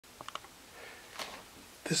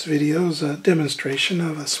This video is a demonstration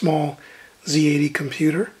of a small Z80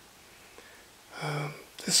 computer.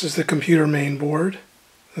 This is the computer main board,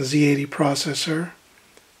 the Z80 processor.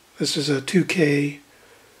 This is a 2K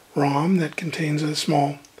ROM that contains a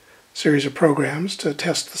small series of programs to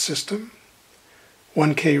test the system.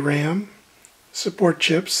 1K RAM, support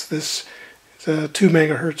chips. This is a 2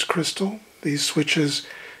 megahertz crystal. These switches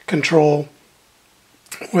control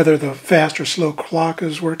whether the fast or slow clock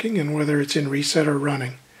is working and whether it's in reset or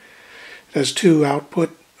running. It has 2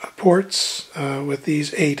 output ports with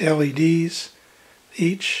these 8 LEDs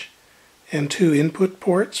each, and 2 input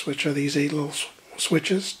ports, which are these 8 little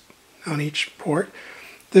switches on each port.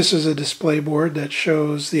 This is a display board that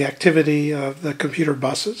shows the activity of the computer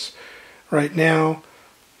buses. Right now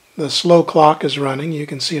the slow clock is running. You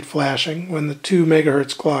can see it flashing. When the 2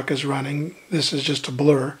 megahertz clock is running, this is just a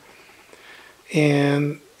blur.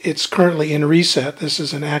 And it's currently in reset. This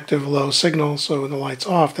is an active low signal, so when the light's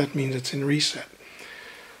off, that means it's in reset.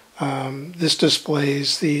 This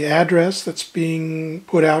displays the address that's being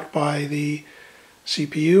put out by the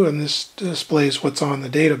CPU, and this displays what's on the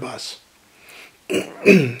data bus.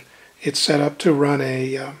 It's set up to run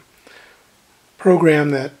a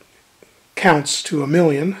program that counts to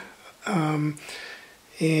 1,000,000,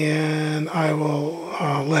 and I will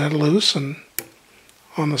let it loose and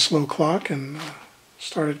on the slow clock and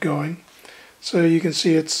start it going. So you can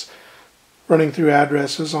see it's running through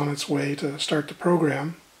addresses on its way to start the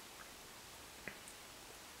program.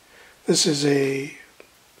 This is a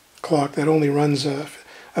clock that only runs a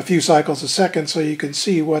few cycles a second, so you can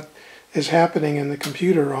see what is happening in the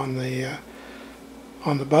computer on the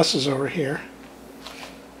buses over here.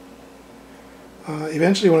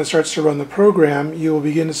 Eventually, when it starts to run the program, you will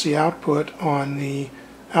begin to see output on the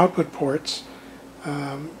output ports.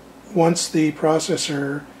 Once the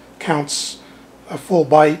processor counts a full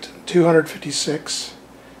byte, 256,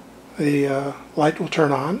 the light will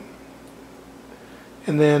turn on,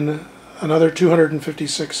 and then another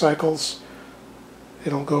 256 cycles,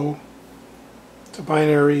 it'll go to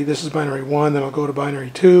binary. This is binary 1, then it'll go to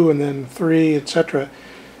binary 2, and then 3, etc.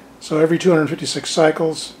 So every 256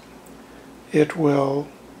 cycles, it will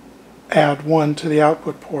add 1 to the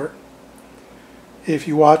output port. If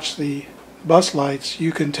you watch the bus lights,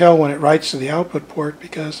 you can tell when it writes to the output port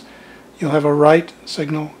because you'll have a write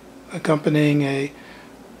signal accompanying a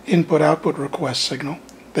input-output request signal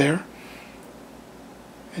there.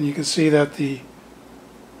 And you can see that we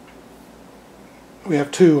have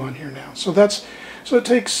 2 on here now. So it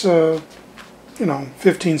takes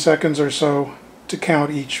 15 seconds or so to count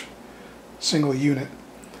each single unit.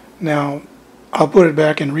 Now I'll put it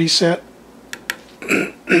back in reset.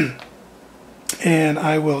 And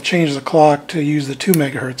I will change the clock to use the 2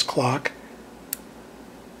 megahertz clock.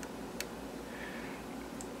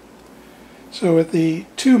 So with the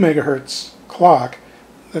 2 megahertz clock,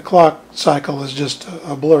 the clock cycle is just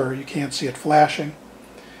a blur. You can't see it flashing.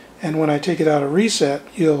 And when I take it out of reset,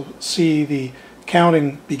 you'll see the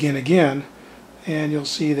counting begin again, and you'll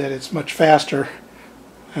see that it's much faster,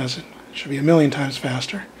 as it should be 1,000,000 times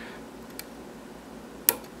faster.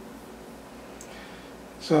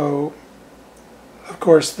 So of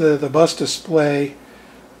course, the bus display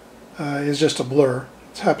is just a blur.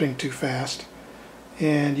 It's happening too fast.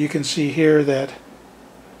 And you can see here that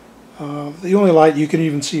the only light you can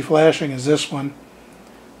even see flashing is this one.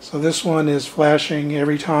 So this one is flashing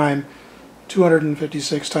every time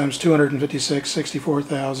 256 times 256,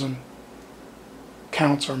 64,000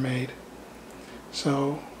 counts are made.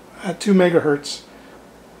 So at 2 megahertz,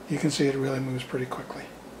 you can see it really moves pretty quickly.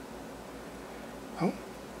 Oh.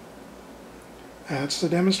 That's the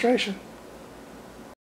demonstration.